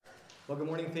Well, good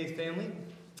morning, Faith family.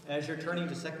 As you're turning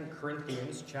to 2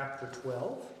 Corinthians chapter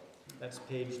 12, that's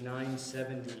page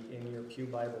 970 in your Pew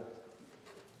Bible.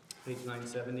 Page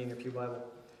 970 in your Pew Bible.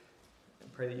 I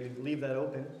pray that you leave that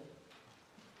open.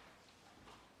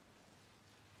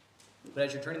 But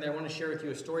as you're turning there, I want to share with you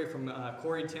a story from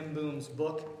Corrie ten Boom's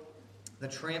book, The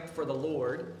Tramp for the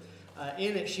Lord.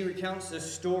 In it, she recounts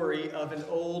this story of an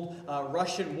old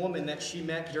Russian woman that she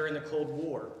met during the Cold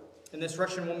War. And this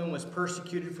Russian woman was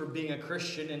persecuted for being a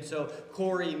Christian, and so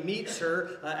Corrie meets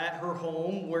her at her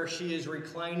home where she is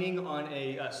reclining on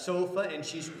a sofa and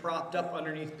she's propped up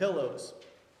underneath pillows.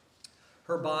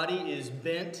 Her body is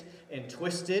bent and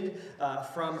twisted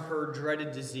from her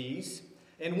dreaded disease.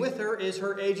 And with her is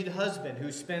her aged husband,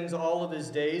 who spends all of his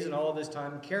days and all of his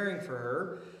time caring for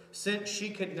her, since she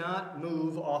could not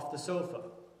move off the sofa.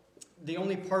 The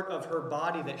only part of her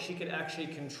body that she could actually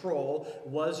control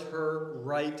was her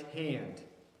right hand.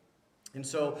 And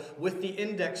so, with the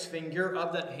index finger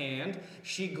of that hand,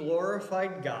 she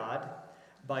glorified God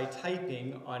by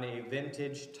typing on a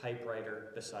vintage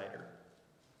typewriter beside her.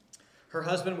 Her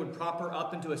husband would prop her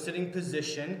up into a sitting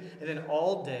position, and then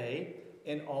all day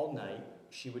and all night,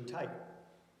 she would type.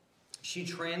 She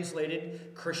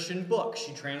translated Christian books.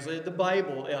 She translated the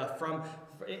Bible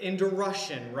into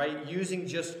Russian, right? Using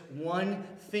just one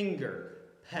finger.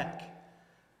 Peck,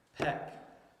 peck,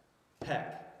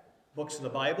 peck. Books of the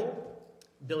Bible,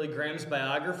 Billy Graham's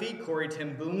biography, Corrie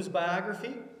ten Boom's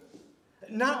biography.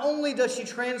 Not only does she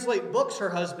translate books, her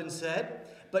husband said,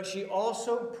 but she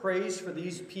also prays for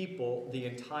these people the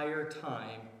entire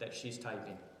time that she's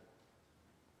typing.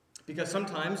 Because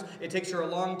sometimes it takes her a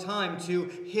long time to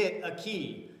hit a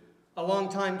key, a long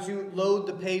time to load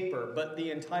the paper, but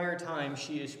the entire time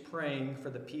she is praying for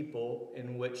the people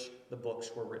in which the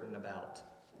books were written about.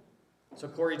 So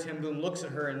Corrie ten Boom looks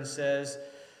at her and says,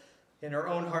 in her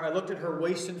own heart, I looked at her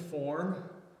wasted form,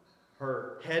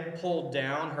 her head pulled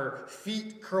down, her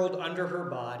feet curled under her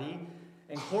body,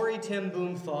 and Corrie ten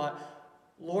Boom thought,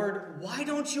 Lord, why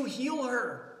don't you heal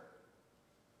her?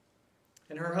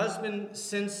 And her husband,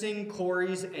 sensing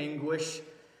Corrie's anguish,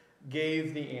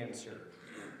 gave the answer.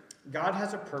 God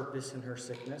has a purpose in her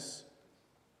sickness.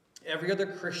 Every other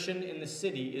Christian in the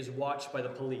city is watched by the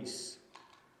police.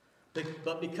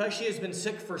 But because she has been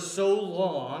sick for so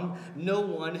long, no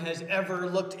one has ever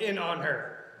looked in on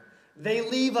her. They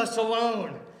leave us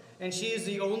alone. And she is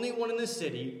the only one in the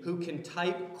city who can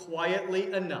type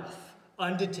quietly enough,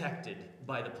 undetected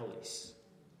by the police.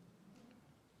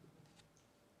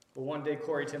 But one day,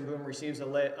 Corrie ten Boom receives a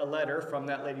letter from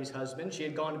that lady's husband. She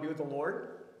had gone to be with the Lord.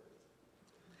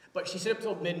 But she stayed up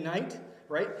till midnight,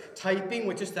 right? Typing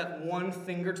with just that one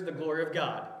finger to the glory of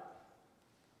God.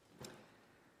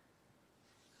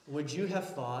 Would you have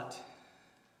thought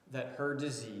that her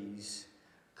disease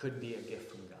could be a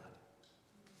gift from God?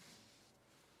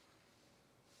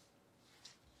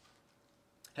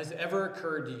 Has it ever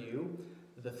occurred to you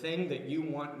that the thing that you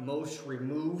want most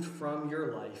removed from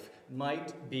your life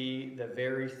might be the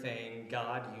very thing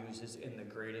God uses in the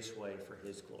greatest way for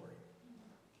His glory?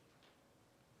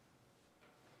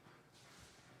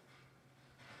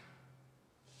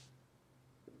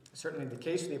 Certainly the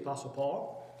case of the Apostle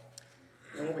Paul.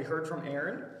 And what we heard from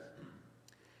Aaron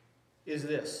is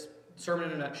this. Sermon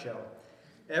in a nutshell.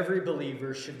 Every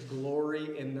believer should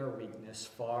glory in their weakness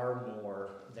far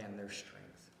more than their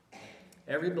strength.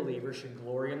 Every believer should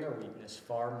glory in their weakness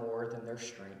far more than their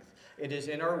strength. It is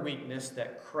in our weakness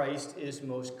that Christ is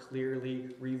most clearly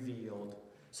revealed.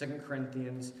 2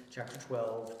 Corinthians chapter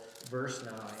 12, verse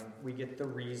 9, we get the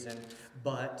reason.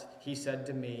 But he said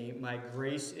to me, my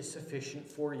grace is sufficient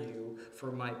for you,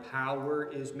 for my power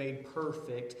is made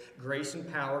perfect. Grace and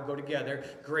power go together.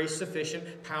 Grace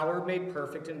sufficient, power made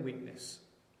perfect in weakness.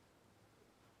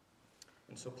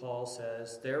 And so Paul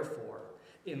says, therefore,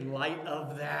 in light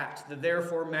of that, the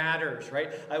therefore matters,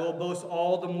 right? I will boast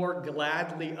all the more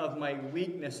gladly of my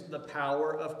weakness, the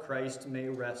power of Christ may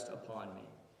rest upon me.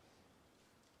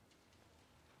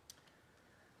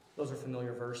 Those are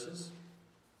familiar verses.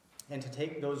 And to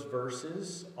take those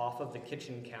verses off of the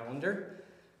kitchen calendar,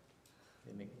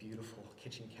 they make beautiful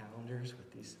kitchen calendars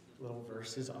with these little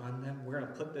verses on them. We're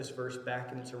going to put this verse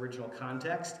back in its original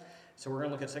context. So we're going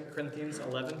to look at 2 Corinthians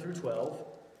 11 through 12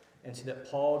 and see that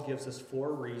Paul gives us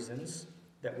 4 reasons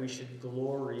that we should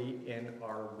glory in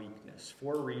our weakness.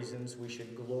 4 reasons we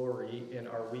should glory in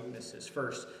our weaknesses.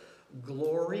 First,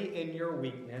 glory in your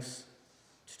weakness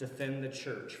to defend the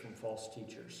church from false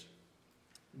teachers.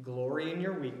 Glory in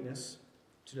your weakness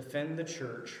to defend the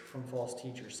church from false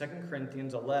teachers. 2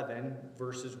 Corinthians 11,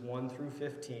 verses 1 through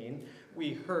 15,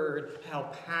 we heard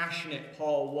how passionate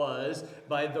Paul was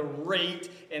by the rate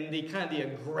and the kind of the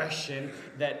aggression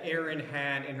that Aaron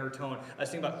had in her tone. I was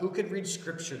thinking about who could read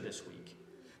Scripture this week.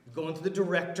 Going through the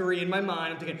directory in my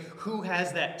mind, I'm thinking, who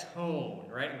has that tone,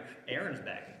 right? Aaron's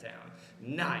back in town.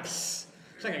 Nice.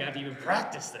 It's like I got to even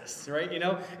practice this, right?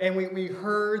 And we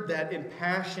heard that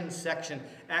impassioned section.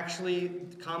 Actually,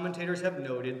 commentators have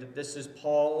noted that this is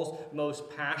Paul's most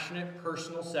passionate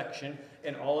personal section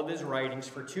in all of his writings.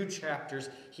 For 2 chapters,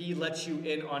 he lets you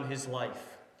in on his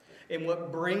life. And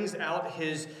what brings out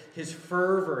his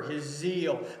fervor, his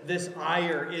zeal, this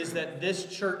ire, is that this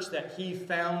church that he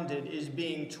founded is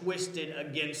being twisted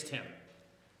against him,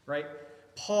 right?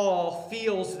 Paul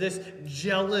feels this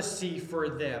jealousy for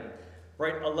them.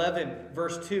 Right, 11,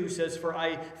 verse 2 says, "For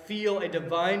I feel a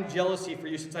divine jealousy for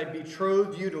you, since I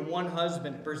betrothed you to one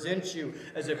husband, present you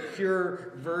as a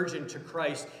pure virgin to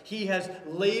Christ." He has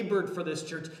labored for this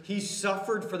church. He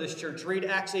suffered for this church. Read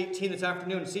Acts 18 this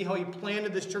afternoon. See how he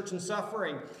planted this church in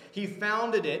suffering. He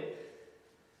founded it.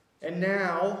 And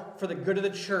now, for the good of the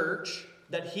church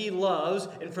that he loves,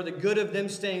 and for the good of them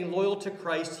staying loyal to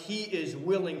Christ, he is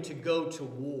willing to go to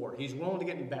war. He's willing to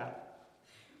get in battle.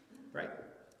 Right?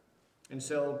 And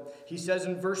so he says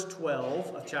in verse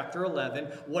 12 of chapter 11,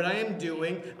 "What I am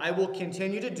doing, I will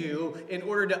continue to do in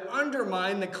order to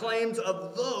undermine the claims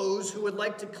of those who would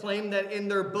like to claim that in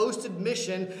their boasted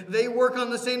mission, they work on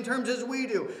the same terms as we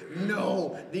do.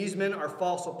 No, these men are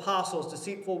false apostles,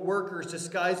 deceitful workers,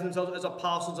 disguising themselves as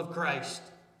apostles of Christ."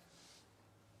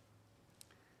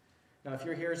 Now, if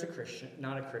you're here as a Christian,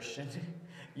 not a Christian,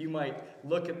 you might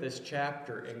look at this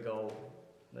chapter and go,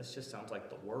 this just sounds like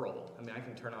the world. I mean, I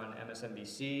can turn on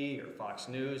MSNBC or Fox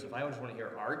News. If I just want to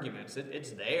hear arguments,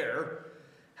 it's there.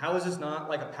 How is this not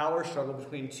like a power struggle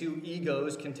between two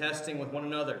egos contesting with one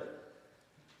another?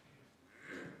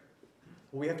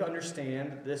 Well, we have to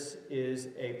understand this is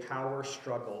a power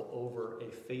struggle over a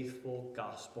faithful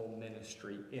gospel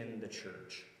ministry in the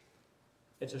church.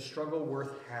 It's a struggle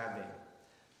worth having.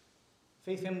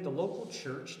 Faith in the local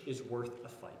church is worth a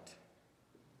fight.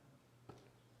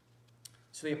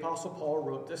 So the Apostle Paul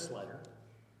wrote this letter,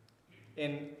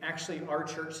 and actually our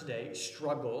church today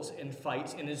struggles and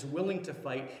fights and is willing to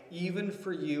fight even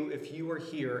for you if you are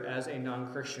here as a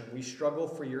non-Christian. We struggle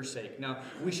for your sake. Now,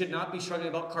 we should not be struggling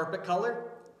about carpet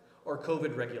color or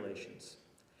COVID regulations.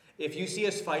 If you see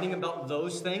us fighting about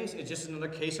those things, it's just another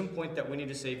case in point that we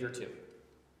need a Savior too.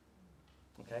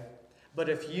 Okay? But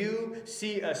if you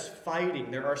see us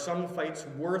fighting, there are some fights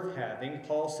worth having.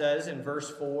 Paul says in verse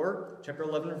 4, chapter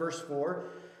 11, verse 4,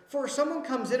 "For if someone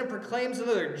comes in and proclaims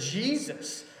another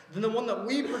Jesus than the one that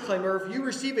we proclaim, or if you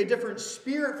receive a different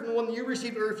spirit from the one that you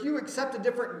received, or if you accept a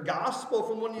different gospel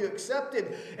from the one you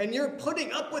accepted, and you're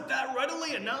putting up with that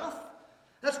readily enough,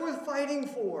 that's worth fighting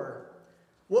for."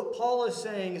 What Paul is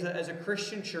saying is that as a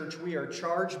Christian church, we are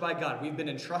charged by God. We've been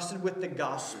entrusted with the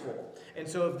gospel. And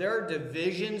so if there are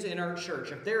divisions in our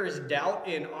church, if there is doubt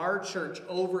in our church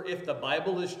over if the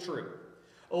Bible is true,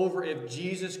 over if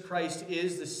Jesus Christ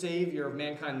is the Savior of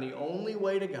mankind, the only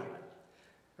way to God,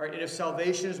 right? And if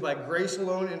salvation is by grace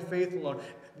alone and faith alone,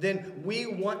 then we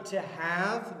want to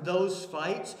have those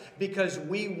fights because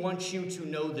we want you to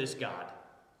know this God.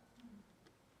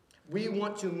 We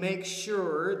want to make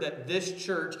sure that this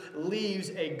church leaves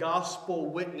a gospel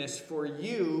witness for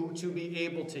you to be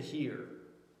able to hear.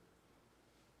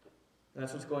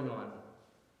 That's what's going on.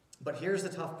 But here's the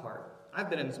tough part. I've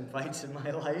been in some fights in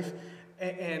my life,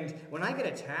 and when I get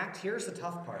attacked, here's the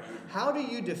tough part. How do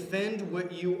you defend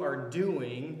what you are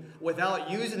doing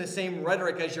without using the same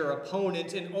rhetoric as your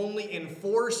opponent and only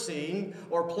enforcing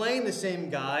or playing the same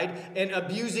guide and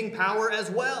abusing power as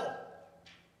well?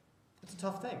 It's a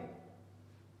tough thing.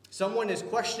 Someone is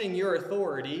questioning your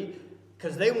authority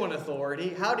because they want authority.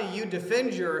 How do you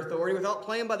defend your authority without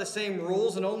playing by the same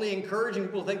rules and only encouraging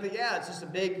people to think that, yeah, it's just a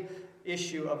big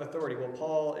issue of authority? Well,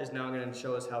 Paul is now going to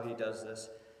show us how he does this.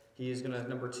 He is going to,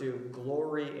 number 2,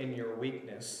 glory in your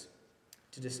weakness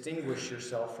to distinguish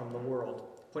yourself from the world.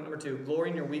 Point number 2, glory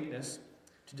in your weakness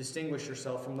to distinguish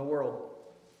yourself from the world.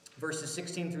 Verses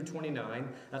 16 through 29,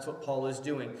 that's what Paul is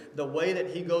doing. The way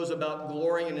that he goes about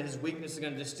glorying in his weakness is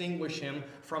going to distinguish him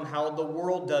from how the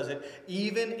world does it.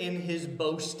 Even in his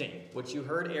boasting, which you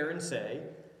heard Aaron say,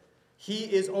 he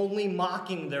is only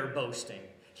mocking their boasting.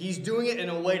 He's doing it in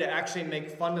a way to actually make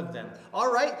fun of them.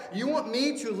 All right, you want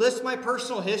me to list my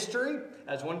personal history?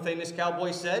 As one famous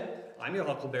cowboy said, I'm your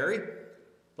Huckleberry.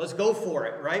 Let's go for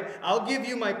it, right? I'll give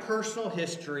you my personal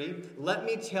history. Let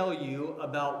me tell you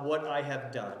about what I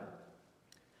have done.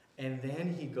 And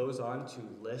then he goes on to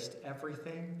list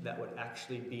everything that would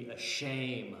actually be a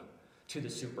shame to the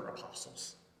super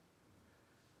apostles.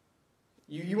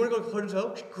 You want to go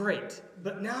toe-to-toe? Great.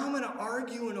 But now I'm going to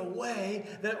argue in a way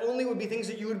that only would be things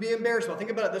that you would be embarrassed about.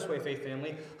 Think about it this way, Faith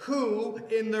Family. Who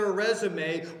in their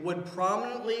resume would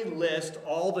prominently list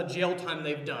all the jail time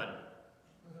they've done?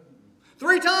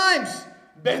 3 times!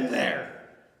 Been there.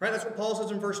 Right? That's what Paul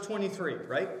says in verse 23,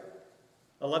 right?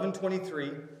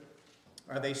 11:23.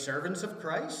 Are they servants of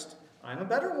Christ? I'm a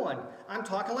better one. I'm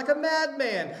talking like a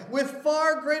madman with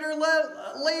far greater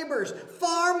labors,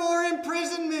 far more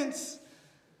imprisonments.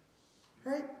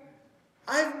 Right?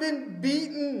 I've been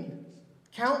beaten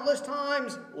countless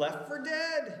times, left for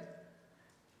dead.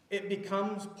 It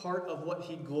becomes part of what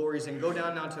he glories in. Go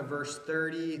down now to verse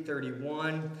 30,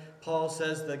 31. Paul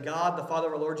says, the God, the Father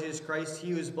of our Lord Jesus Christ, he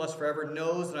who is blessed forever,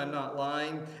 knows that I'm not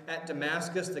lying. At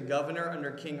Damascus, the governor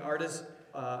under King Aretas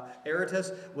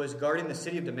was guarding the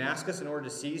city of Damascus in order to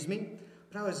seize me.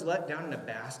 But I was let down in a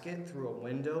basket through a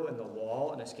window in the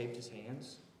wall and escaped his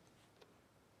hands.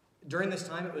 During this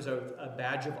time, it was a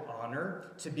badge of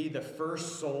honor to be the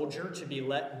first soldier to be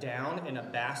let down in a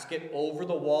basket over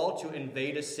the wall to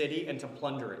invade a city and to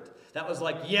plunder it. That was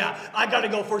like, yeah, I got to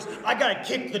go first. I got to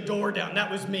kick the door down. That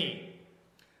was me.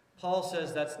 Paul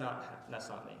says that's not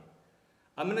me.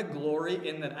 I'm going to glory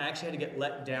in that I actually had to get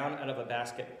let down out of a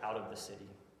basket out of the city.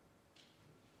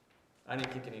 I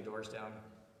didn't kick any doors down.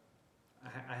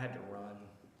 I had to run.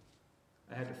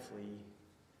 I had to flee.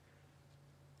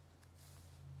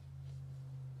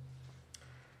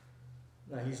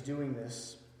 Now, he's doing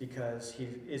this because he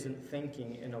isn't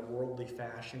thinking in a worldly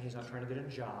fashion. He's not trying to get a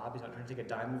job. He's not trying to take a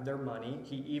dime of their money.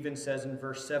 He even says in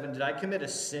verse 7, did I commit a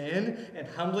sin in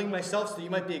humbling myself so that you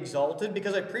might be exalted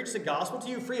because I preached the gospel to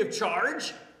you free of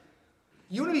charge?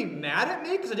 You want to be mad at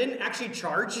me because I didn't actually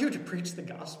charge you to preach the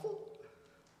gospel?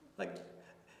 Like,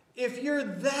 if you're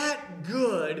that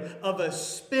good of a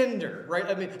spender, right?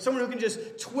 I mean, someone who can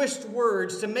just twist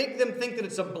words to make them think that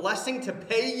it's a blessing to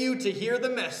pay you to hear the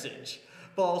message.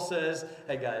 Paul says,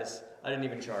 hey guys, I didn't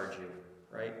even charge you,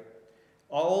 right?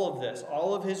 All of this,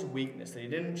 all of his weakness, that he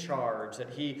didn't charge,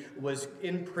 that he was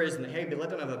in prison, that he had been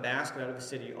let down out of a basket out of the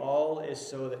city, all is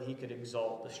so that he could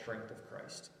exalt the strength of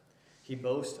Christ. He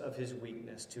boasts of his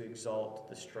weakness to exalt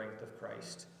the strength of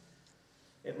Christ.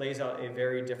 It lays out a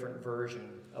very different version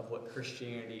of what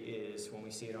Christianity is when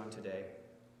we see it on today.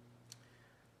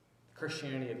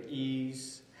 Christianity of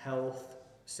ease, health,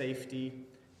 safety,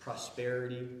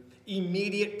 prosperity,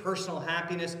 immediate personal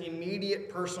happiness, immediate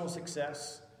personal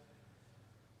success.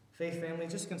 Faith family,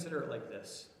 just consider it like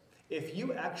this. If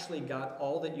you actually got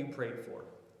all that you prayed for,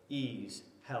 ease,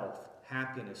 health,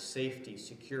 happiness, safety,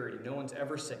 security, no one's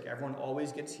ever sick, everyone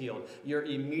always gets healed, your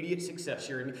immediate success,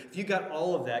 if you got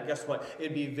all of that, guess what?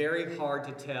 It'd be very hard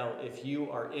to tell if you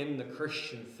are in the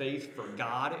Christian faith for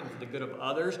God and for the good of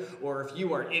others, or if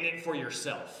you are in it for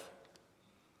yourself.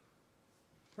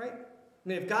 Right? I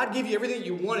mean, if God gave you everything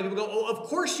you wanted, people go, oh, of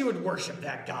course you would worship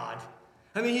that God.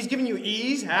 I mean, he's giving you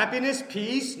ease, happiness,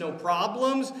 peace, no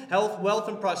problems, health, wealth,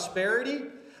 and prosperity.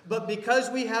 But because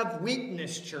we have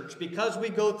weakness, church, because we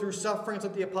go through sufferings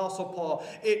like the Apostle Paul,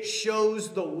 it shows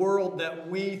the world that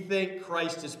we think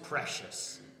Christ is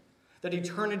precious, that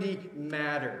eternity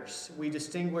matters. We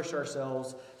distinguish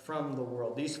ourselves from the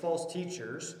world. These false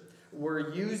teachers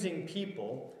were using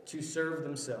people to serve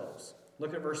themselves.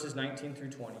 Look at verses 19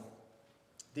 through 20.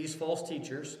 These false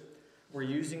teachers were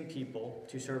using people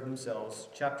to serve themselves.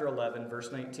 Chapter 11,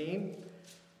 verse 19.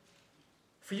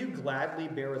 For you gladly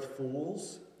bear with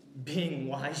fools, being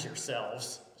wise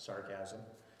yourselves. Sarcasm.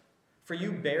 For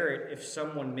you bear it if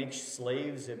someone makes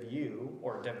slaves of you,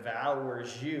 or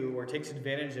devours you, or takes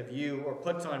advantage of you, or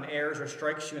puts on airs, or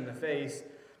strikes you in the face.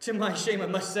 To my shame, I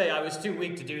must say, I was too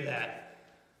weak to do that.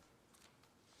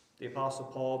 The Apostle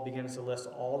Paul begins to list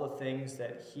all the things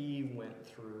that he went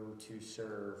through to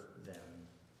serve them.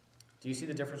 Do you see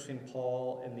the difference between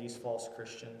Paul and these false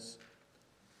Christians?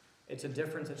 It's a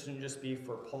difference that shouldn't just be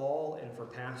for Paul and for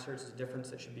pastors. It's a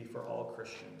difference that should be for all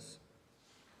Christians.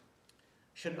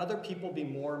 Should other people be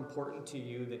more important to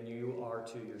you than you are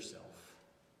to yourself?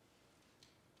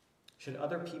 Should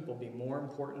other people be more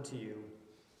important to you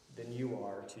than you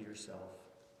are to yourself?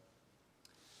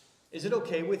 Is it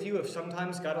okay with you if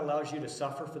sometimes God allows you to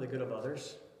suffer for the good of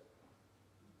others?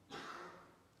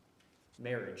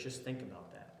 Marriage, just think about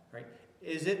that, right?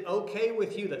 Is it okay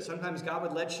with you that sometimes God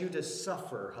would let you to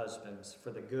suffer, husbands,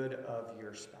 for the good of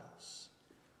your spouse?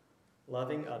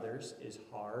 Loving others is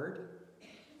hard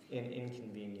and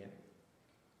inconvenient,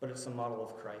 but it's the model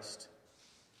of Christ.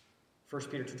 1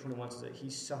 Peter 2:21 says that he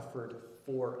suffered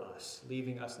for us,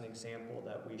 leaving us an example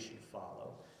that we should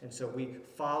follow. And so we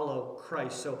follow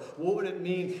Christ. So what would it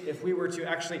mean if we were to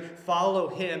actually follow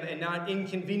him and not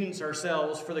inconvenience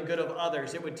ourselves for the good of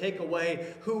others? It would take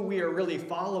away who we are really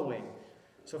following.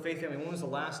 So Faith Family, when was the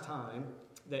last time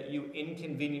that you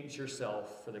inconvenience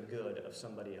yourself for the good of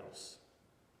somebody else?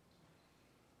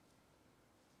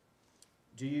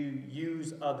 Do you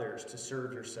use others to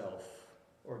serve yourself?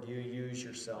 Or do you use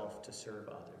yourself to serve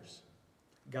others?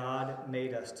 God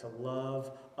made us to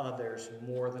love others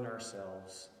more than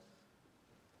ourselves.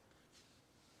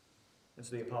 And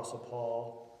so the Apostle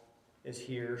Paul is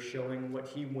here showing what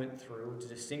he went through to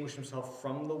distinguish himself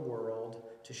from the world,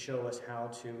 to show us how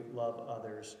to love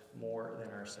others more than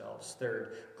ourselves.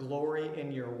 Third, glory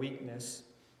in your weakness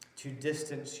to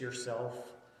distance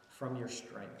yourself from your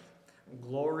strength.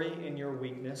 Glory in your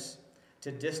weakness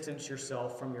to distance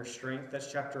yourself from your strength.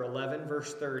 That's chapter 11,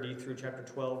 verse 30 through chapter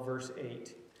 12, verse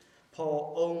 8.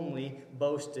 Paul only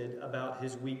boasted about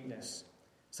his weakness.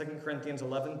 2 Corinthians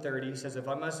 11:30 says, if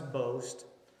I must boast,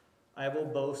 I will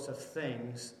boast of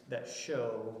things that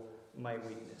show my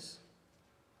weakness.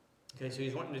 Okay, so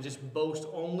he's wanting to just boast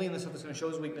only in the stuff that's going to show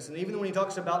his weakness. And even when he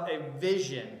talks about a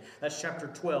vision, that's chapter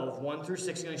 12, 1 through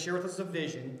 6, he's going to share with us a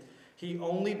vision. He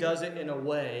only does it in a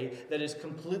way that is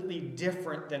completely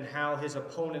different than how his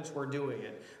opponents were doing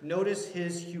it. Notice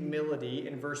his humility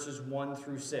in verses 1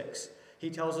 through 6. He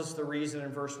tells us the reason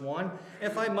in verse 1.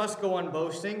 If I must go on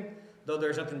boasting, though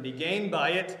there's nothing to be gained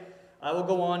by it, I will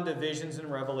go on to visions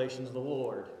and revelations of the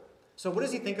Lord. So what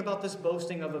does he think about this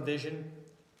boasting of a vision?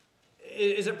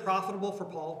 Is it profitable for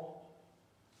Paul?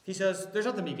 He says there's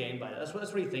nothing to be gained by it. That's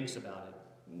what he thinks about it.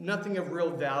 Nothing of real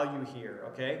value here,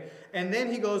 okay? And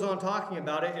then he goes on talking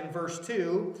about it in verse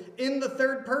 2, in the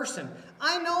third person.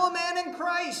 I know a man in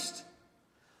Christ.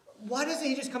 Why doesn't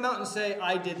he just come out and say,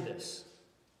 I did this?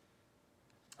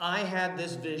 I had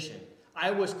this vision.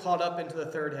 I was caught up into the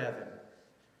third heaven.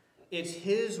 It's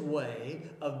his way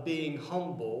of being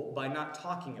humble by not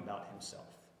talking about himself.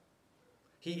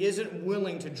 He isn't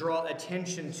willing to draw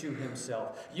attention to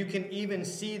himself. You can even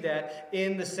see that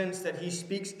in the sense that he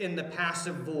speaks in the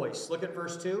passive voice. Look at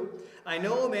verse 2. I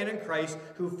know a man in Christ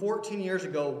who 14 years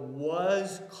ago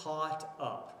was caught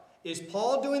up. Is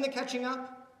Paul doing the catching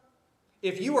up?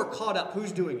 If you are caught up,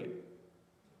 who's doing it?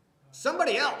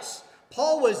 Somebody else.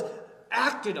 Paul was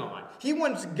acted on. He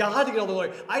wants God to get all the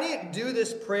glory. I didn't do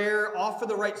this prayer, offer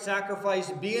the right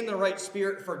sacrifice, be in the right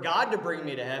spirit for God to bring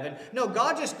me to heaven. No,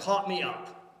 God just caught me up.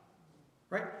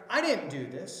 Right? I didn't do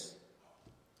this.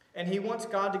 And he wants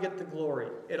God to get the glory.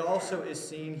 It also is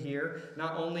seen here,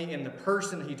 not only in the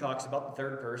person that he talks about, the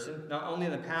third person, not only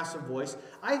in the passive voice.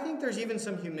 I think there's even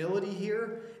some humility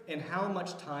here in how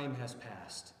much time has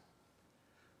passed.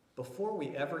 Before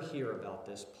we ever hear about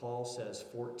this, Paul says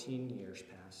 14 years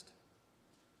passed.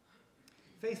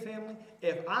 Faith family,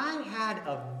 if I had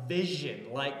a vision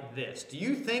like this, do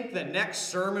you think the next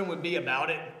sermon would be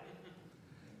about it?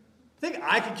 Think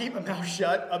I could keep my mouth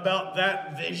shut about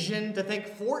that vision? To think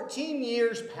 14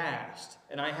 years passed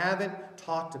and I haven't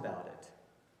talked about it.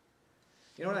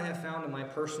 You know what I have found in my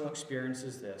personal experience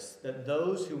is this, that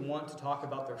those who want to talk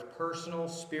about their personal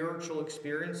spiritual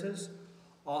experiences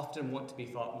often want to be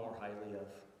thought more highly of.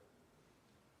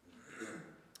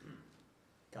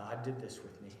 God did this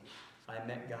with me. I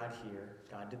met God here.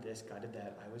 God did this. God did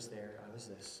that. I was there. I was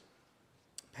this.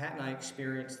 Pat and I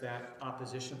experienced that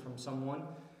opposition from someone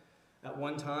at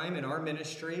one time in our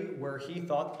ministry where he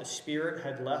thought the Spirit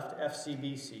had left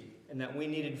FCBC and that we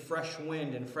needed fresh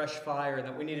wind and fresh fire and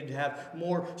that we needed to have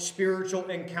more spiritual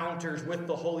encounters with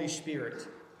the Holy Spirit.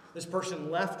 This person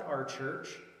left our church,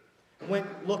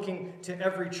 went looking to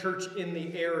every church in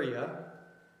the area.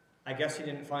 I guess he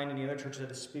didn't find any other churches that had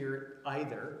the Spirit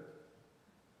either.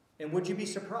 And would you be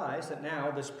surprised that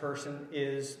now this person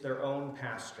is their own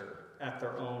pastor at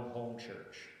their own home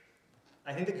church?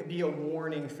 I think it could be a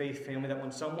warning, faith family, that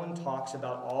when someone talks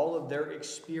about all of their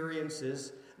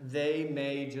experiences, they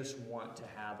may just want to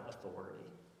have authority.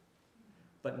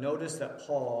 But notice that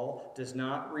Paul does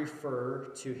not refer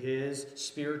to his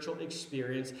spiritual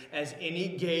experience as any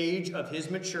gauge of his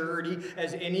maturity,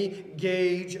 as any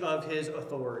gauge of his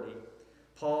authority.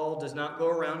 Paul does not go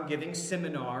around giving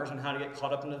seminars on how to get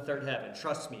caught up into the third heaven.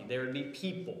 Trust me, there would be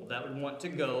people that would want to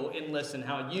go and listen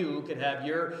how you could have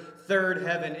your third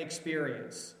heaven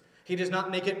experience. He does not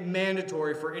make it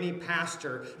mandatory for any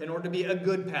pastor. In order to be a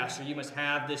good pastor, you must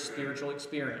have this spiritual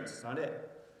experience. That's not it.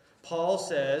 Paul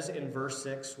says in verse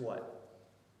 6 what?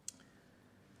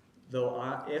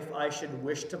 If I should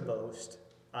wish to boast,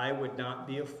 I would not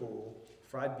be a fool,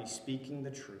 for I'd be speaking the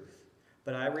truth.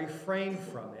 But I refrain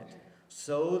from it,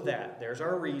 so that, there's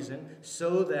our reason,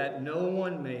 so that no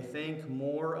one may think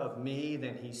more of me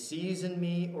than he sees in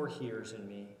me or hears in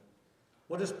me.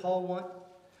 What does Paul want?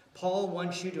 Paul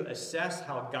wants you to assess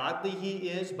how godly he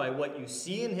is by what you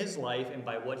see in his life and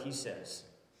by what he says.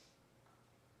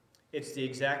 It's the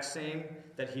exact same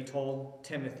that he told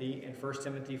Timothy in 1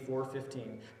 Timothy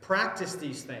 4:15. Practice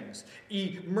these things.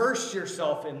 Immerse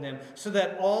yourself in them so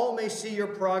that all may see your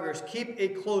progress. Keep a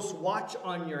close watch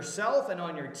on yourself and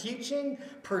on your teaching.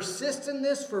 Persist in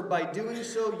this, for by doing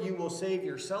so you will save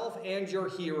yourself and your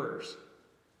hearers.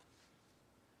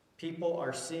 People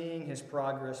are seeing his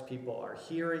progress. People are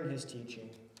hearing his teaching.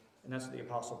 And that's what the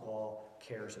Apostle Paul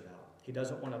cares about. He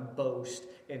doesn't want to boast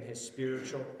in his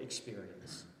spiritual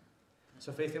experience.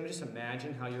 So faith family, just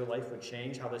imagine how your life would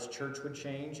change, how this church would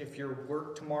change, if your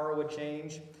work tomorrow would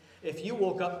change. If you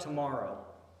woke up tomorrow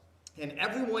and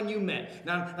everyone you met,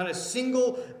 not a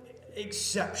single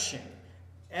exception,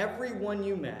 everyone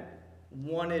you met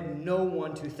wanted no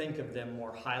one to think of them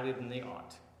more highly than they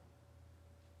ought.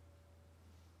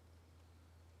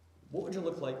 What would you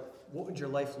look like? What would your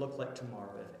life look like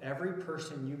tomorrow if every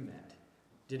person you met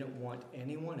didn't want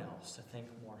anyone else to think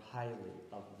more highly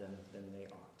of them than they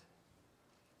ought?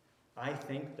 I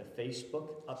think the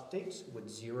Facebook updates would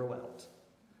zero out.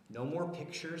 No more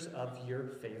pictures of your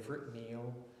favorite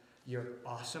meal, your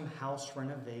awesome house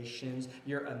renovations,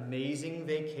 your amazing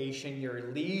vacation,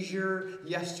 your leisure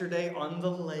yesterday on the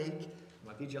lake. You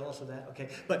might be jealous of that, okay?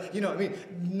 But,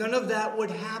 none of that would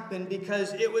happen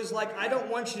because it was like, I don't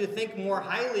want you to think more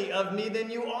highly of me than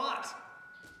you ought.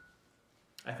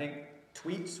 I think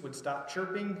tweets would stop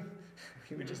chirping.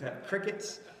 We would just have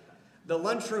crickets. The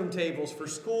lunchroom tables for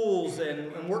schools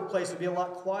and workplace would be a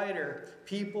lot quieter.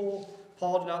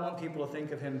 Paul did not want people to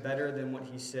think of him better than what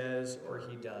he says or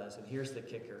he does. And here's the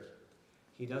kicker.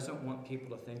 He doesn't want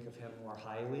people to think of him more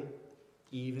highly,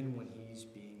 even when he's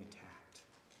being attacked.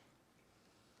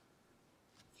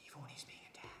 Even when he's being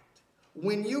attacked.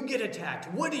 When you get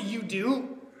attacked, what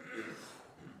do?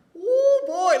 Oh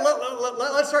boy,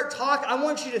 let's start talking. I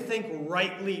want you to think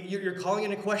rightly. You're calling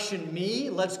into question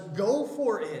me? Let's go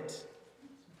for it.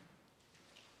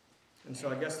 And so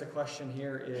I guess the question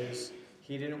here is,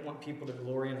 he didn't want people to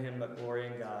glory in him, but glory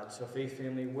in God. So faith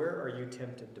family, where are you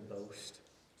tempted to boast?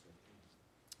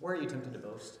 Where are you tempted to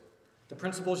boast? The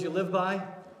principles you live by?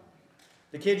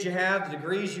 The kids you have? The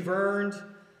degrees you've earned?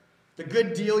 The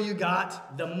good deal you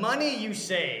got? The money you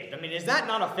saved? Is that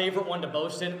not a favorite one to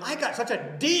boast in? I got such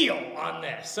a deal on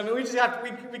this. We just have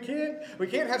to, we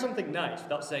can't have something nice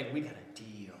without saying, we got a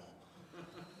deal.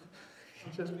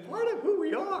 It's just part of who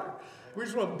we are. We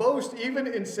just want to boast even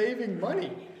in saving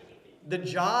money. The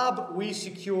job we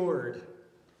secured.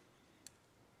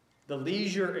 The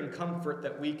leisure and comfort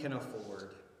that we can afford.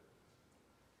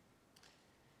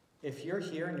 If you're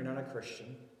here and you're not a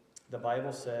Christian, the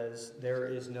Bible says there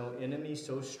is no enemy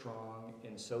so strong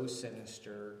and so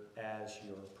sinister as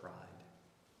your pride.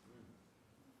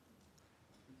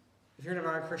 If you're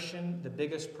not a Christian, the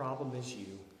biggest problem is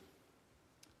you.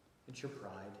 It's your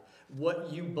pride.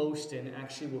 What you boast in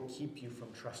actually will keep you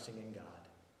from trusting in God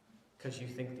because you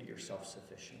think that you're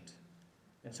self-sufficient.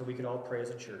 And so we could all pray as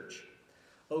a church.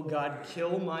 Oh God,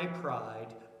 kill my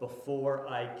pride before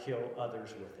I kill others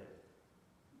with it.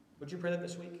 Would you pray that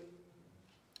this week?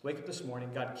 Wake up this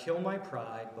morning, God, kill my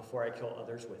pride before I kill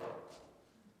others with it.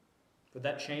 Would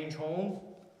that change home?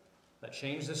 Would that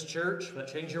change this church? Would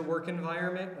that change your work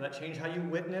environment? Would that change how you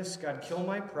witness? God, kill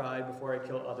my pride before I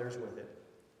kill others with it.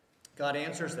 God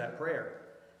answers that prayer.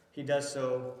 He does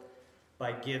so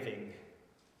by giving.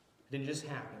 It didn't just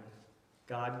happen.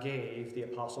 God gave the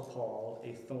Apostle Paul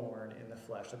a thorn in the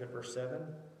flesh. Look at verse 7.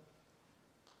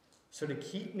 So to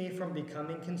keep me from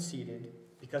becoming conceited,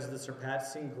 because of the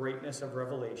surpassing greatness of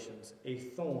revelations, a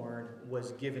thorn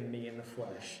was given me in the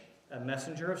flesh, a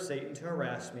messenger of Satan to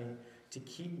harass me, to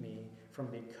keep me from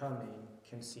becoming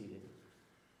conceited.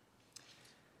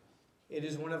 It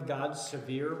is one of God's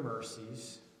severe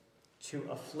mercies to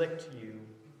afflict you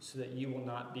so that you will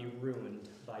not be ruined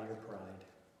by your pride.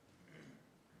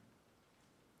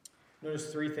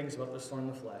 Notice three things about this thorn in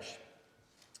the flesh.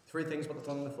 Three things about the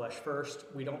thorn in the flesh. First,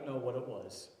 we don't know what it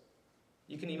was.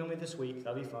 You can email me this week.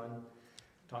 That'll be fun.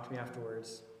 Talk to me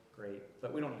afterwards. Great.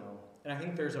 But we don't know. And I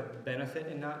think there's a benefit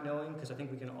in not knowing because I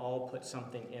think we can all put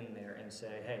something in there and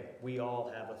say, hey, we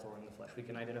all have a thorn in the flesh. We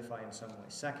can identify in some way.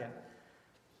 Second,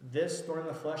 this thorn in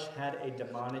the flesh had a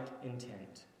demonic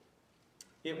intent.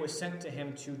 It was sent to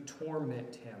him to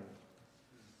torment him.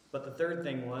 But the third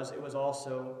thing was, it was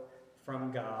also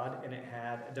from God, and it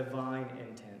had a divine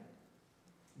intent.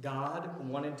 God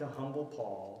wanted to humble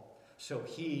Paul So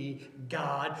he,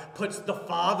 God, puts the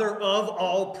father of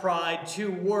all pride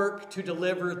to work to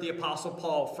deliver the Apostle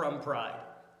Paul from pride.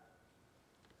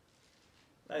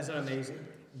 Isn't that amazing?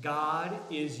 God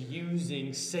is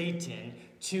using Satan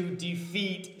to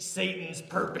defeat Satan's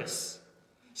purpose.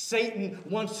 Satan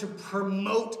wants to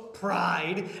promote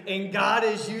pride, and God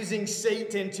is using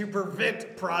Satan to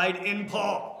prevent pride in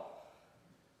Paul.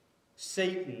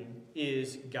 Satan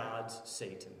is God's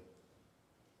Satan.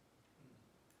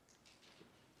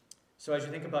 So as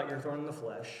you think about your thorn in the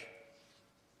flesh,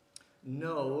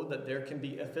 know that there can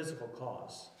be a physical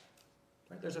cause.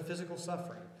 Right? There's a physical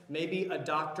suffering. Maybe a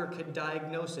doctor could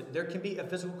diagnose it. There can be a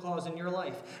physical cause in your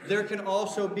life. There can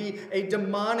also be a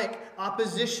demonic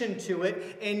opposition to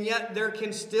it, and yet there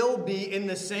can still be, in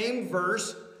the same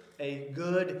verse, a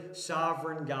good,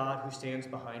 sovereign God who stands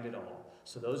behind it all.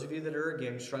 So those of you that are,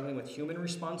 again, struggling with human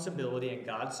responsibility and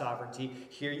God's sovereignty,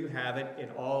 here you have it in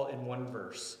one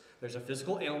verse. There's a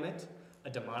physical ailment,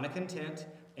 a demonic intent,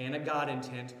 and a God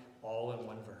intent, all in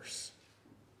one verse.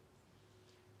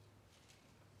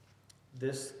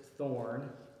 This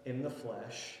thorn in the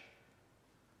flesh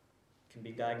can be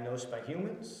diagnosed by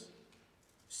humans,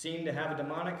 seen to have a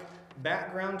demonic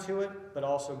background to it, but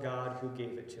also God who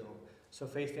gave it to him. So,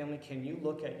 Faith Family, can you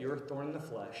look at your thorn in the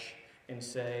flesh and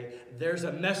say, there's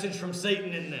a message from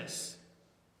Satan in this?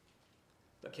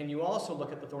 But can you also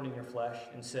look at the thorn in your flesh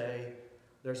and say,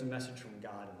 there's a message from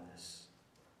God in this?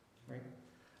 Right?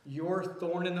 Your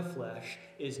thorn in the flesh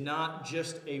is not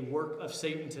just a work of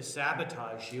Satan to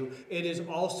sabotage you. It is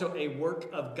also a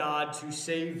work of God to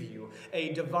save you.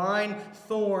 A divine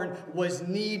thorn was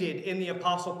needed in the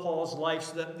Apostle Paul's life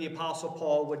so that the Apostle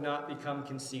Paul would not become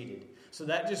conceited. So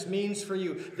that just means for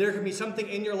you, there can be something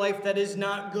in your life that is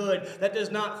not good, that does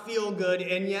not feel good,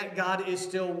 and yet God is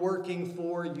still working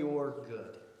for your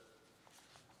good.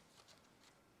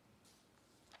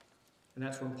 And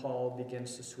that's when Paul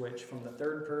begins to switch from the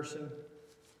third person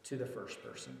to the first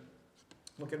person.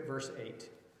 Look at verse 8.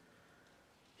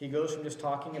 He goes from just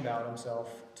talking about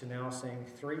himself to now saying,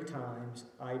 3 times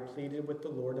I pleaded with the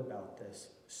Lord about this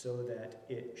so that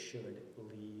it should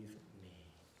leave me.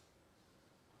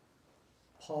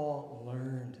 Paul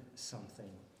learned something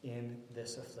in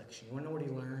this affliction. You want to know what he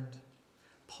learned?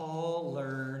 Paul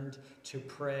learned to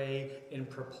pray in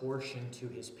proportion to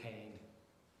his pain.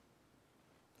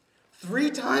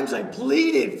 3 times I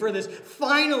pleaded for this.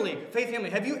 Finally, Faith Family,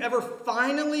 have you ever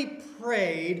finally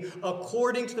prayed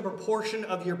according to the proportion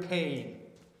of your pain?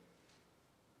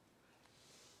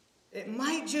 It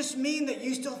might just mean that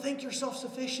you still think you're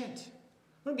self-sufficient.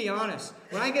 I'm going to be honest.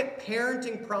 When I get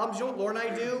parenting problems, you know what Laura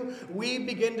and I do? We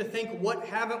begin to think, what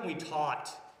haven't we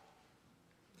taught?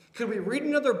 Could we read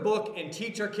another book and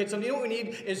teach our kids something? You know what we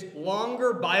need is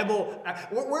longer Bible.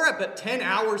 We're up at 10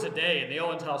 hours a day in the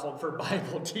Owens household for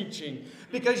Bible teaching.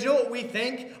 Because you know what we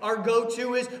think our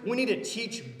go-to is? We need to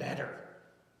teach better.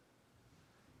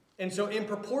 And so in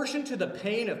proportion to the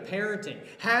pain of parenting,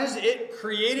 has it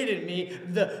created in me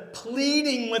the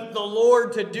pleading with the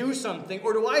Lord to do something?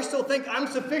 Or do I still think I'm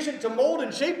sufficient to mold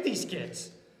and shape these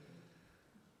kids?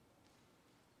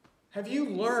 Have you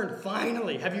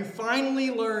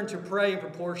finally learned to pray in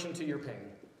proportion to your pain?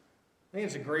 I think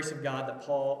it's the grace of God that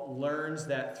Paul learns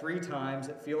that 3 times.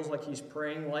 It feels like he's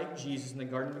praying like Jesus in the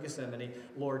Garden of Gethsemane,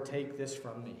 Lord, take this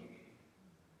from me.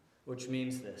 Which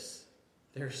means this.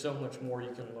 There's so much more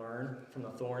you can learn from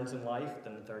the thorns in life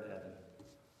than the third heaven.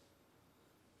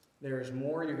 There is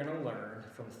more you're going to learn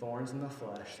from thorns in the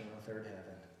flesh than the third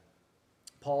heaven.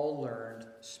 Paul learned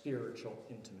spiritual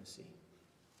intimacy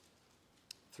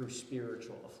through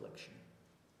spiritual affliction.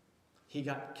 He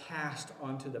got cast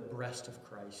onto the breast of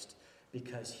Christ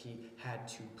because he had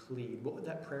to plead. What would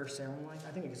that prayer sound like?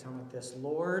 I think it could sound like this.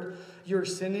 Lord, you're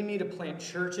sending me to plant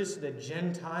churches to the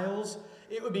Gentiles.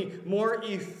 It would be more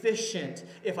efficient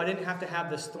if I didn't have to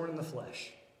have this thorn in the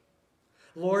flesh.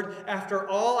 Lord, after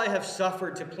all I have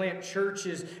suffered to plant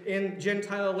churches in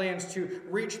Gentile lands to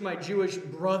reach my Jewish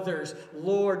brothers,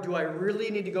 Lord, do I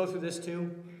really need to go through this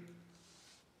too?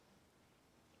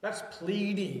 That's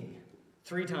pleading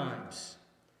 3 times.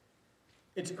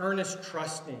 It's earnest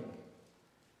trusting.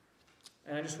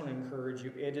 And I just want to encourage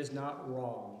you, it is not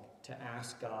wrong to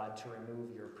ask God to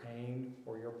remove your pain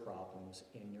or your problems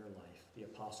in your life. The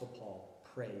Apostle Paul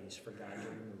prays for God to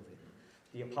remove it.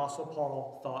 The Apostle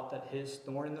Paul thought that his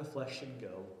thorn in the flesh should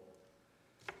go,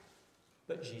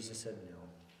 but Jesus said no.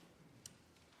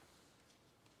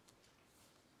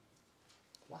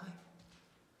 Why?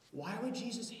 Why would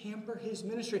Jesus hamper his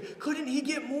ministry? Couldn't he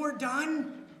get more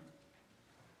done?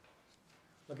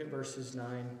 Look at verses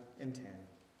 9 and 10.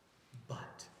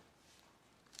 But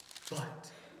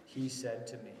he said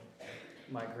to me,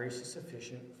 my grace is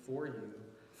sufficient for you,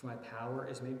 for my power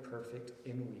is made perfect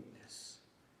in weakness.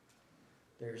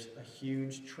 There's a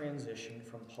huge transition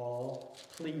from Paul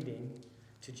pleading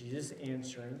to Jesus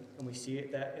answering, and we see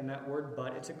it that in that word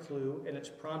but. It's a clue, and it's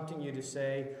prompting you to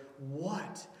say,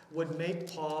 what would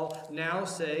make Paul now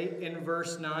say in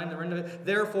verse 9, the end of it,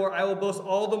 therefore I will boast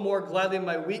all the more gladly in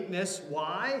my weakness.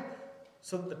 Why?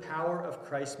 So that the power of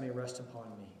Christ may rest upon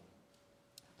me.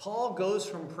 Paul goes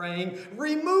from praying,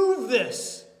 remove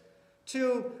this,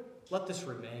 to let this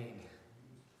remain.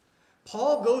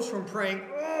 Paul goes from praying,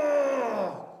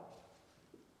 oh,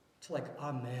 to like,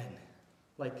 amen.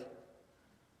 Like,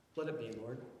 let it be,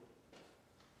 Lord.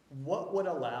 What would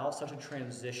allow such a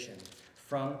transition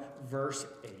from verse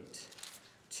 8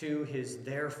 to his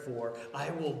therefore I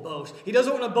will boast? He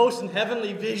doesn't want to boast in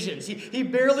heavenly visions. He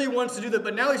barely wants to do that,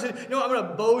 but now he said, no, I'm going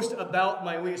to boast about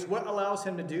my weakness. What allows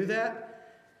him to do that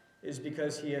is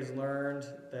because he has learned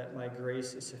that my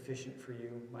grace is sufficient for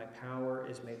you. My power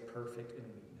is made perfect in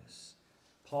weakness.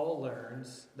 Paul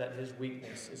learns that his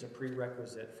weakness is a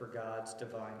prerequisite for God's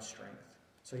divine strength.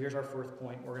 So here's our fourth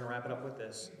point. We're going to wrap it up with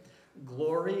this.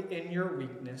 Glory in your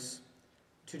weakness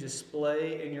to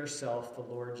display in yourself the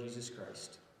Lord Jesus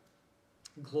Christ.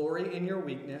 Glory in your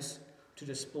weakness to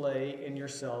display in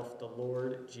yourself the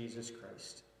Lord Jesus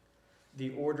Christ.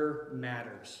 The order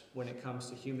matters when it comes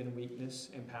to human weakness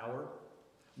and power.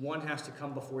 One has to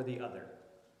come before the other.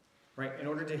 Right? In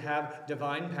order to have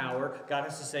divine power, God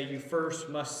has to say you first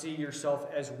must see yourself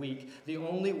as weak. The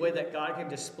only way that God can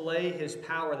display his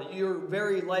power, that your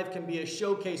very life can be a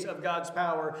showcase of God's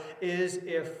power, is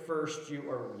if first you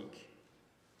are weak.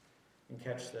 And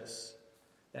catch this.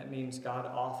 That means God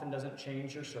often doesn't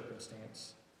change your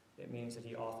circumstance. It means that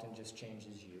he often just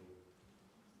changes you.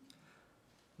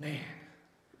 Man,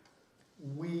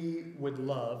 we would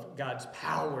love God's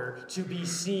power to be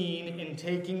seen in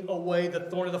taking away the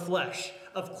thorn of the flesh.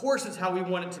 Of course, it's how we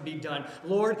want it to be done.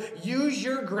 Lord, use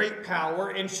your great power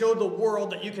and show the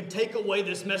world that you can take away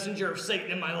this messenger of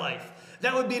Satan in my life.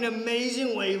 That would be an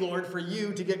amazing way, Lord, for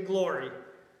you to get glory.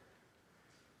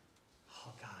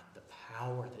 Oh, God, the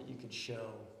power that you could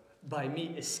show by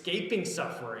me escaping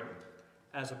suffering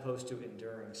as opposed to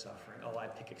enduring suffering. Oh, I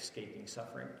pick escaping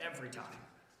suffering every time.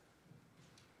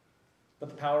 But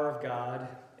the power of God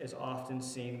is often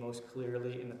seen most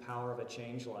clearly in the power of a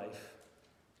changed life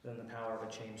than the power of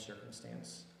a changed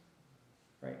circumstance.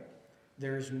 Right?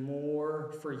 There's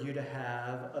more for you to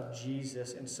have of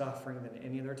Jesus in suffering than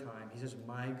any other time. He says,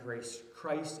 my grace.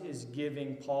 Christ is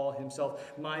giving Paul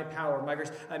himself. My power, my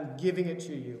grace, I'm giving it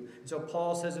to you. And so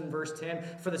Paul says in verse 10,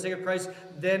 for the sake of Christ,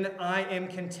 then I am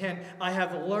content. I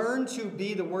have learned to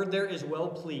be, the word there is well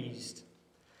pleased.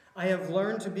 I have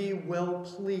learned to be well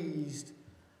pleased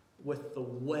with the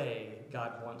way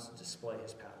God wants to display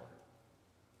his power.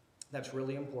 That's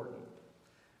really important.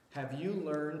 Have you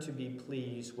learned to be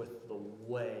pleased with the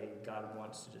way God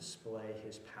wants to display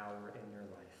his power in your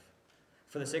life?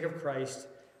 For the sake of Christ,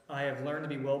 I have learned to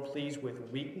be well pleased with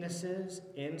weaknesses,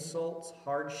 insults,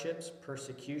 hardships,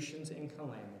 persecutions, and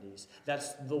calamities.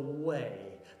 That's the way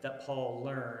that Paul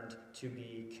learned to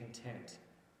be content.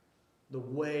 The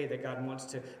way that God wants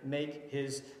to make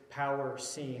his power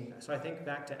seen. So I think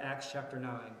back to Acts chapter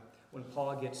 9, when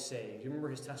Paul gets saved. You remember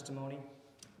his testimony?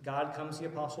 God comes to the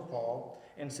Apostle Paul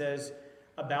and says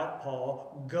about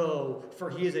Paul, go, for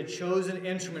he is a chosen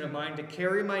instrument of mine to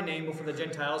carry my name before the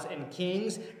Gentiles and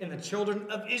kings and the children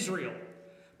of Israel.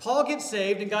 Paul gets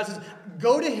saved, and God says,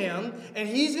 go to him, and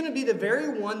he's going to be the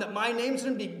very one that my name's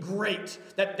going to be great.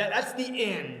 That's the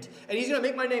end. And he's going to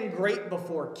make my name great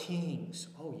before kings.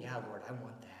 Oh, yeah, Lord, I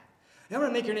want that. And I'm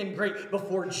going to make your name great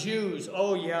before Jews.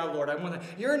 Oh, yeah, Lord, I want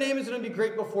that. Your name is going to be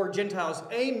great before Gentiles.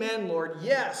 Amen, Lord.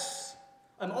 Yes.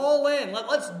 I'm all in.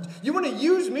 You want to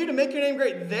use me to make your name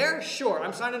great there? Sure,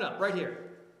 I'm signing up right here.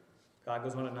 God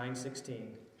goes on at 9:16.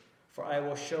 For I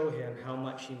will show him how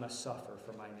much he must suffer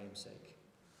for my name's sake.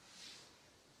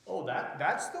 Oh,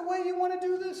 that's the way you want to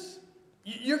do this?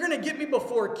 You're going to get me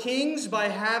before kings by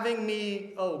having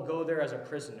me, go there as a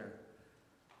prisoner.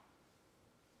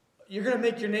 You're going to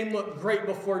make your name look great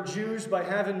before Jews by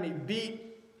having me beat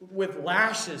with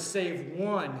lashes, save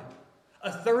one.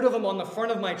 1/3 of them on the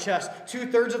front of my chest,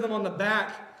 2/3 of them on the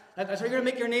back. That's how you're going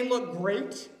to make your name look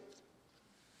great?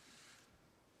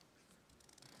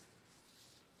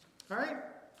 All right?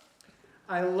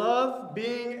 I love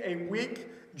being a weak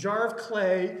jar of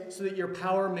clay so that your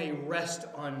power may rest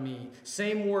on me.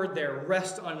 Same word there,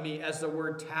 rest on me, as the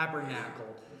word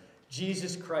tabernacle.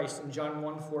 Jesus Christ in John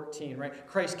 1:14, right?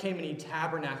 Christ came and he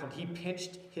tabernacled. He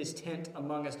pitched his tent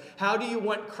among us. How do you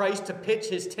want Christ to pitch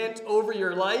his tent over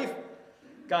your life?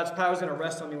 God's power is going to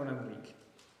rest on me when I'm weak.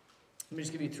 Let me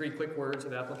just give you 3 quick words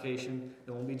of application,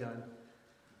 then we'll be done.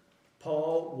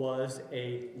 Paul was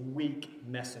a weak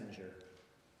messenger.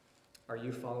 Are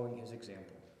you following his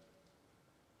example?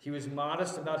 He was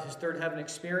modest about his third heaven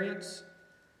experience.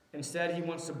 Instead, he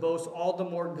wants to boast all the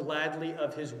more gladly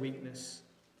of his weakness.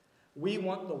 We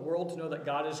want the world to know that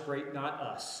God is great, not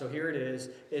us. So here it is.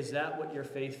 Is that what your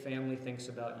faith family thinks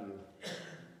about you?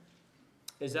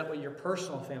 Is that what your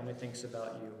personal family thinks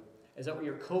about you? Is that what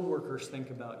your coworkers think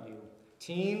about you?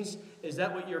 Teens, is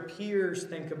that what your peers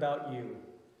think about you?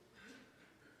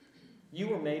 You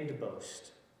were made to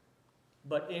boast.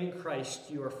 But in Christ,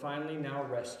 you are finally now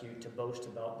rescued to boast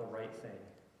about the right thing.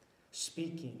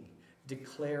 Speaking,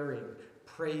 declaring,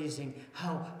 praising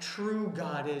how true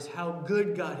God is, how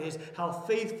good God is, how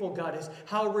faithful God is,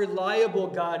 how reliable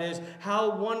God is,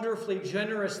 how wonderfully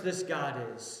generous this God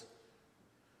is.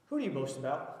 Who do you boast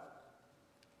about?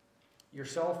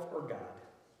 Yourself or God?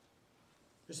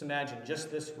 Just imagine,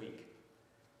 just this week,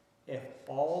 if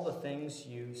all the things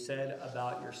you said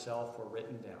about yourself were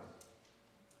written down.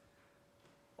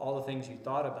 All the things you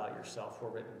thought about yourself were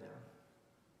written down.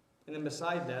 And then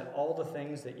beside that, all the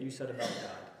things that you said about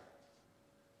God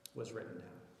was written down.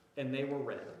 And they were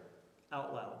read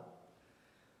out loud.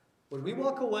 Would we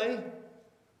walk away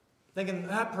thinking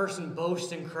that person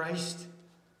boasts in Christ?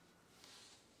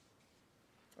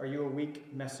 Are you a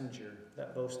weak messenger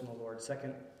that boasts in the Lord?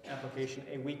 Second application,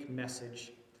 a weak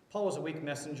message. Paul was a weak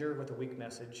messenger with a weak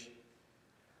message.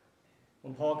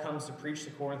 When Paul comes to preach to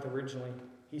Corinth originally,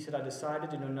 he said, I decided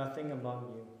to know nothing among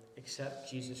you except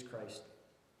Jesus Christ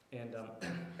and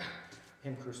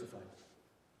him crucified.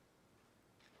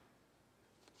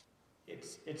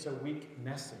 It's a weak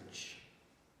message.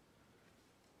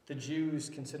 The Jews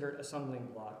consider it a stumbling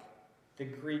block. The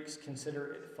Greeks consider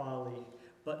it folly.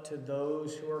 But to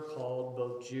those who are called,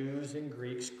 both Jews and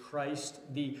Greeks, Christ,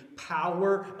 the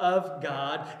power of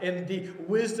God and the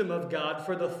wisdom of God,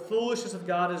 for the foolishness of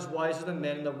God is wiser than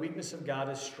men, and the weakness of God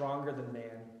is stronger than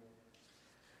man.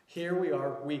 Here we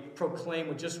are, we proclaim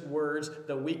with just words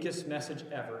the weakest message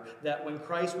ever, that when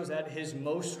Christ was at his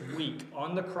most weak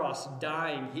on the cross,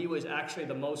 dying, he was actually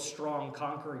the most strong,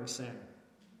 conquering sin.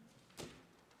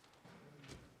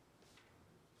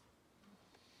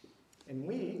 And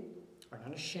we are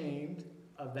not ashamed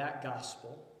of that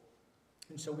gospel.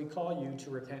 And so we call you to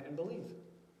repent and believe.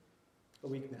 A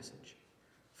weak message.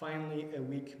 Finally, a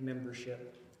weak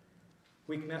membership.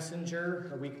 Weak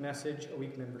messenger, a weak message, a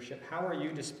weak membership. How are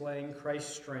you displaying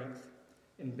Christ's strength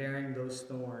in bearing those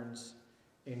thorns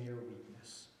in your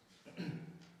weakness?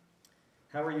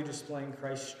 How are you displaying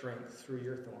Christ's strength through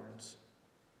your thorns?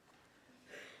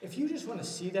 If you just want to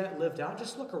see that lived out,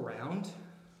 just look around.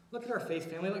 Look at our faith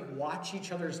family, watch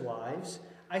each other's lives.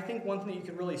 I think one thing that you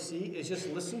can really see is just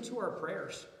listen to our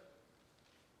prayers.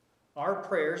 Our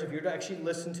prayers, if you're to actually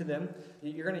listen to them,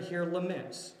 you're going to hear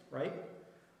laments, right?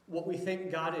 What we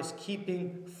think God is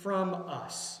keeping from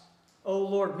us. Oh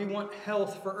Lord, we want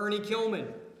health for Ernie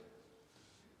Kilman.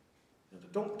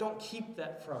 Don't keep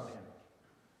that from him.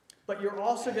 But you're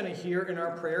also going to hear in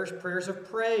our prayers, prayers of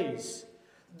praise.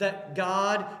 That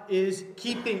God is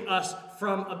keeping us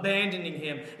from abandoning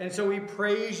him. And so we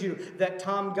praise you that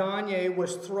Tom Gagne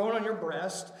was thrown on your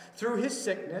breast through his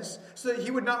sickness so that he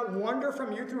would not wander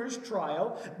from you through his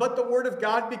trial, but the word of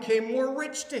God became more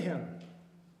rich to him.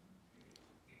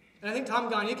 And I think Tom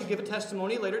Gagne could give a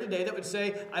testimony later today that would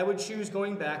say, I would choose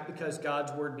going back because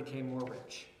God's word became more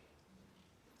rich.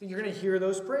 I think you're going to hear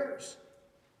those prayers.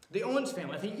 The Owens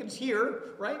family, I think you can hear,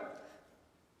 right?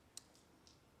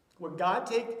 Would God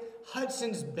take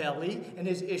Hudson's belly and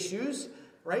his issues,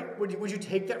 right? Would you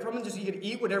take that from him just so he could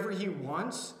eat whatever he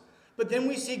wants? But then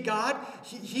we see God,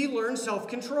 he learns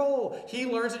self-control. He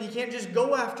learns that he can't just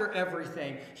go after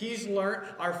everything.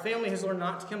 Our family has learned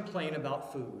not to complain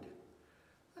about food.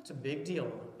 That's a big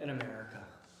deal in America.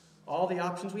 All the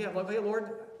options we have, hey, Lord,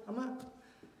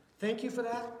 thank you for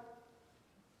that.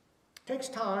 Takes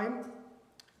time,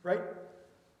 right?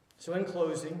 So in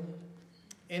closing,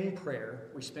 in prayer,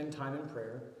 we spend time in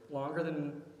prayer, longer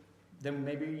than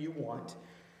maybe you want,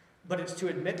 but it's to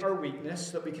admit our weakness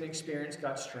so that we can experience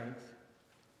God's strength.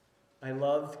 I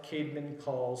love Caedmon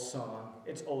Call's song.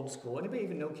 It's old school. Anybody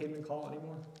even know Caedmon Call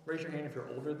anymore? Raise your hand if you're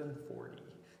older than 40.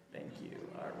 Thank you.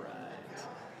 All right.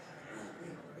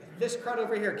 This crowd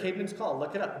over here, Caedmon's Call.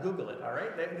 Look it up. Google it, all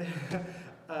right?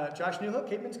 Josh Newhook,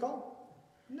 Caedmon's Call?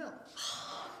 No.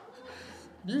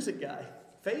 Music guy.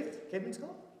 Faith, Caedmon's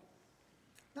Call?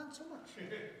 Not so much.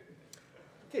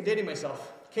 Okay, dating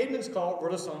myself. Caedmon's Call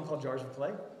wrote a song called Jars of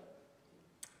Clay.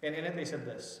 And in it they said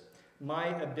this: my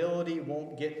ability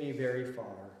won't get me very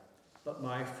far, but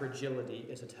my fragility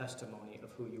is a testimony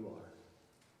of who you are.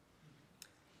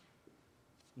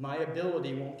 My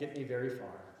ability won't get me very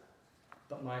far,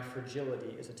 but my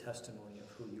fragility is a testimony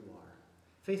of who you are.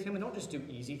 Faith family, don't just do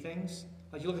easy things.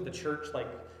 Like you look at the church, like,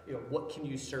 what can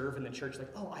you serve in the church? Like,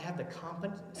 oh, I have the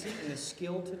competency and the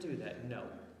skill to do that. No.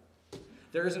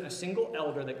 There isn't a single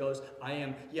elder that goes, I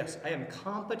am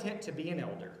competent to be an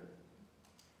elder.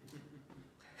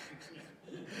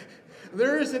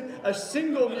 There isn't a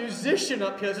single musician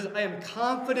up here that says, I am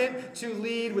confident to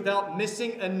lead without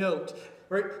missing a note.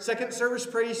 Right? Second service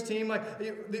praise team, like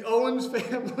the Owens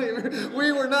family,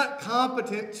 we were not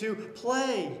competent to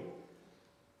play.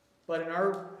 But in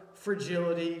our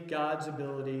fragility, God's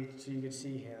ability, so you could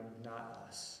see Him, not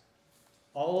us.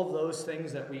 All of those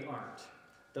things that we aren't,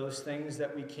 those things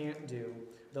that we can't do,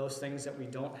 those things that we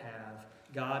don't have,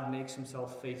 God makes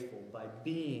Himself faithful by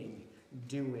being,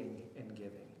 doing, and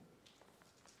giving.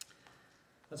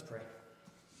 Let's pray.